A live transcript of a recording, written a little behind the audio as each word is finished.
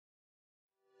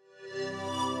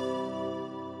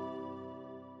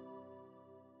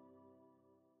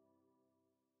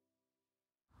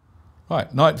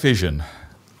Right, night vision.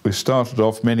 We started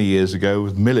off many years ago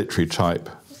with military type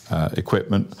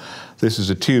equipment. This is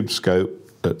a tube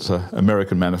scope that's an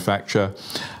American manufacture,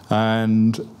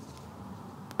 and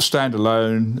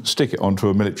standalone, stick it onto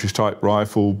a military type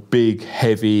rifle, big,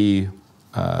 heavy,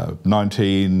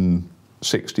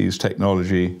 1960s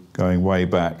technology going way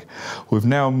back. We've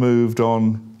now moved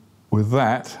on with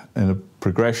that in a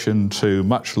progression to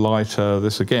much lighter.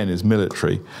 This again is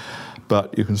military,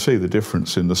 but you can see the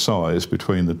difference in the size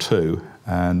between the two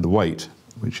and the weight,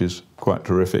 which is quite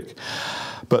terrific.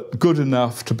 But good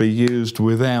enough to be used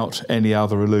without any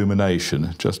other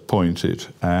illumination, just point it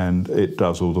and it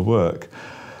does all the work.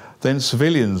 Then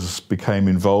civilians became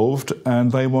involved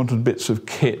and they wanted bits of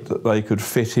kit that they could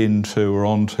fit into or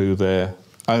onto their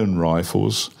own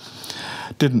rifles.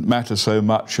 Didn't matter so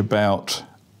much about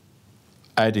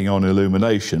adding on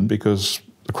illumination because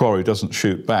the quarry doesn't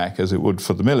shoot back as it would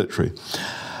for the military.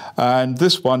 And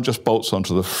this one just bolts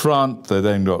onto the front. They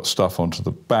then got stuff onto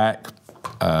the back,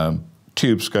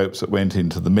 tube scopes that went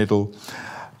into the middle,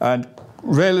 and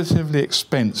relatively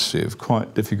expensive,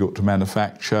 quite difficult to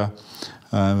manufacture.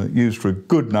 Used for a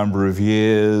good number of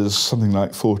years, something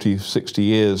like 40, 60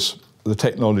 years. The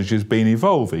technology has been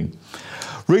evolving.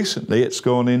 Recently it's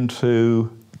gone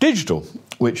into digital,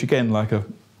 which again, like a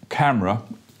camera,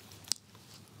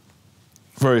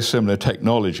 very similar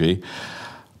technology,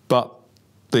 but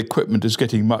the equipment is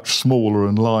getting much smaller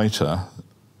and lighter.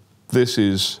 This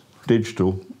is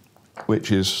digital,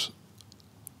 which is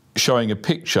showing a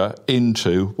picture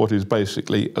into what is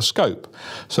basically a scope.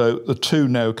 So the two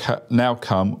now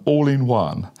come all in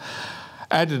one.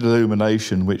 Added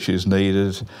illumination, which is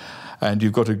needed, and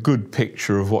you've got a good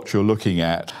picture of what you're looking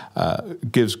at,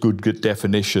 gives good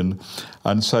definition.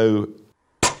 And so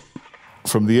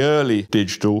from the early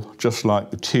digital, just like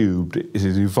the tube, it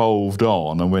has evolved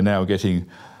on, and we're now getting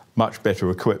much better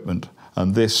equipment.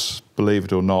 And this, believe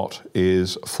it or not,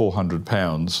 is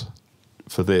 £400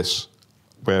 for this,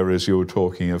 whereas you're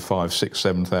talking of £5,000,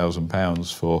 £6,000,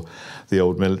 £7,000 for the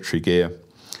old military gear.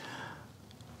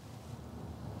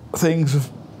 Things have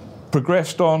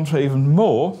progressed on to even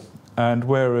more, and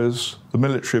whereas the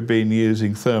military have been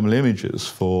using thermal imagers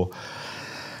for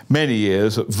many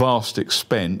years at vast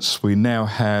expense, we now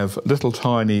have little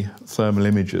tiny thermal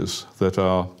imagers that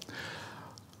are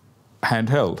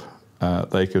handheld.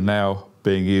 They can now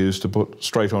being used to put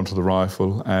straight onto the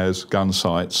rifle as gun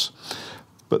sights.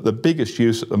 But the biggest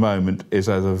use at the moment is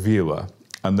as a viewer,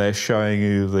 and they're showing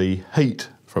you the heat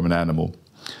from an animal.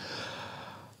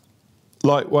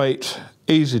 Lightweight,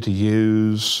 easy to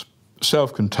use,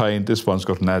 self-contained. This one's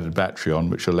got an added battery on,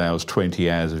 which allows 20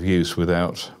 hours of use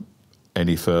without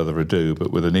any further ado,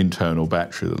 but with an internal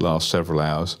battery that lasts several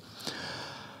hours.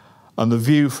 And the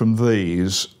view from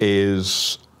these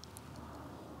is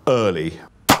early.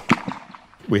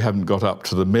 We haven't got up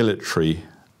to the military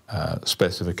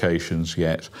specifications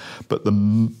yet, but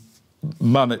the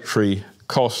monetary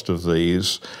cost of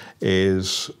these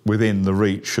is within the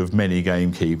reach of many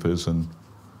gamekeepers and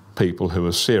people who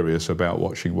are serious about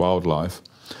watching wildlife.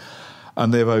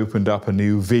 And they've opened up a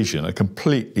new vision, a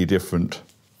completely different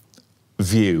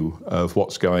view of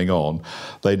what's going on.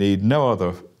 They need no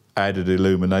other added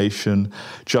illumination,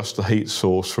 just the heat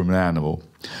source from an animal.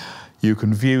 You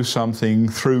can view something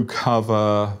through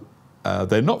cover.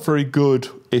 They're not very good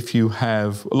if you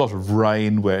have a lot of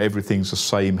rain where everything's the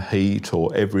same heat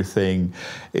or everything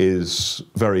is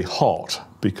very hot,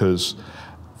 because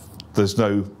there's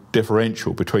no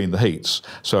differential between the heats.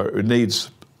 So it needs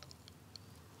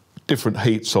different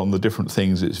heats on the different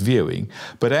things it's viewing.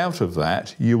 But out of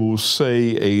that, you will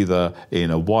see either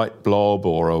in a white blob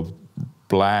or a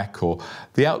black or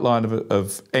the outline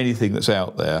of anything that's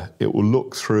out there. It will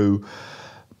look through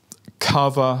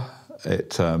cover.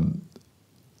 It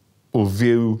will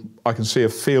view, I can see a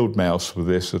field mouse with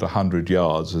this at 100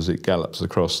 yards as it gallops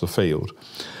across the field.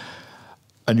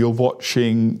 And you're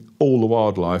watching all the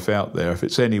wildlife out there. If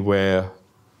it's anywhere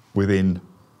within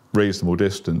reasonable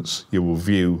distance, you will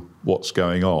view what's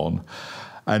going on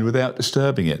and without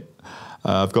disturbing it.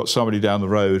 I've got somebody down the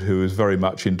road who is very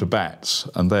much into bats,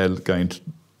 and they're going to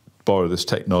borrow this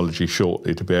technology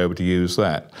shortly to be able to use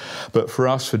that. But for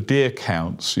us, for deer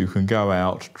counts, you can go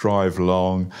out, drive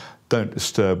along, don't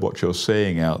disturb what you're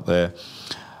seeing out there,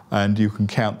 and you can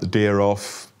count the deer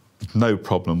off, no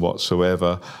problem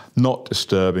whatsoever, not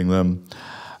disturbing them.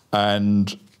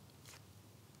 And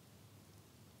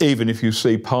even if you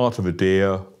see part of a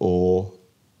deer or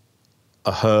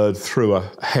a herd through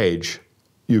a hedge,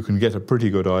 you can get a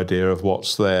pretty good idea of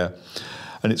what's there.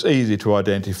 And it's easy to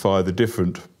identify the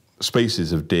different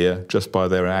species of deer just by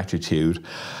their attitude.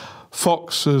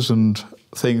 Foxes and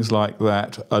things like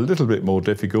that are a little bit more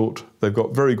difficult. They've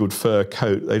got very good fur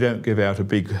coat. They don't give out a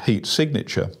big heat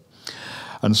signature.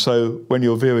 And so when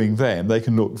you're viewing them, they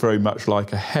can look very much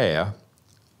like a hare,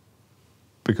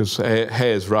 because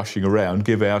hares rushing around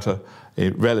give out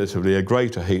relatively a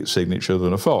greater heat signature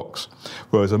than a fox.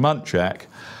 Whereas a muntjac,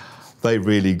 they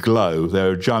really glow.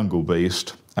 They're a jungle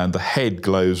beast, and the head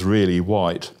glows really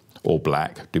white or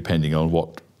black, depending on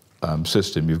what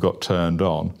system you've got turned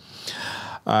on.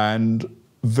 And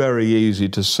very easy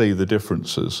to see the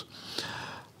differences.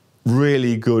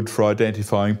 Really good for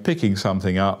identifying, picking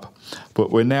something up, but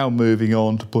we're now moving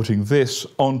on to putting this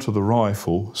onto the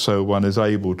rifle so one is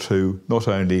able to not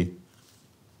only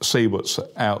see what's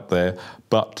out there,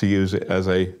 but to use it as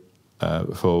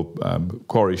for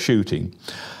quarry shooting.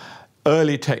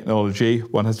 Early technology,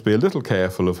 one has to be a little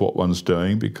careful of what one's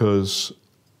doing, because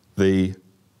the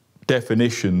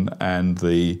definition and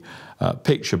the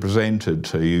picture presented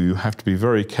to you, you have to be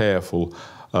very careful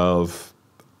of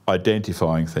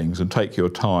identifying things and take your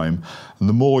time. And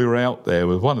the more you're out there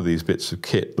with one of these bits of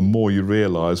kit, the more you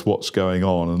realise what's going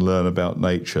on and learn about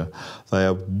nature. They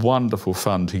are wonderful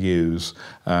fun to use,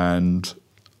 and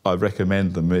I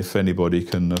recommend them if anybody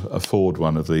can afford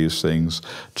one of these things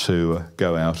to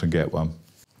go out and get one.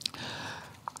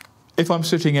 If I'm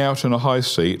sitting out in a high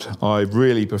seat, I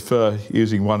really prefer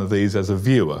using one of these as a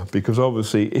viewer, because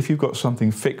obviously if you've got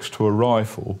something fixed to a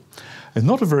rifle, it's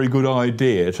not a very good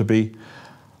idea to be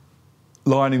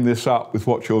lining this up with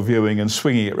what you're viewing and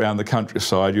swinging it around the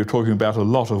countryside. You're talking about a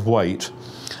lot of weight,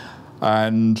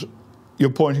 and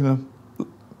you're pointing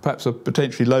perhaps a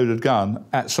potentially loaded gun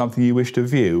at something you wish to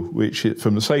view, which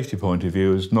from a safety point of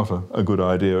view is not a good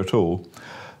idea at all.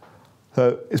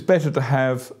 So it's better to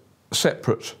have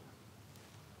separate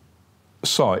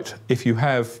sight. If you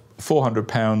have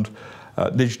 £400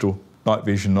 digital night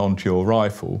vision onto your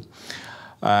rifle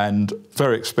and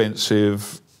very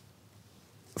expensive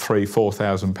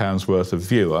 £3,000–4,000 worth of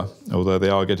viewer, although they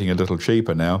are getting a little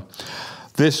cheaper now,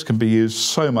 this can be used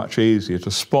so much easier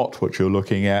to spot what you're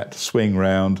looking at, swing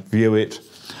round, view it,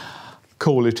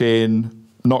 call it in,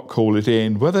 not call it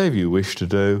in, whatever you wish to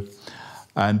do,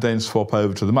 and then swap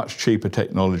over to the much cheaper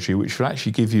technology, which will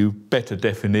actually give you better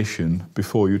definition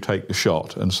before you take the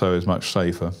shot, and so is much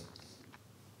safer.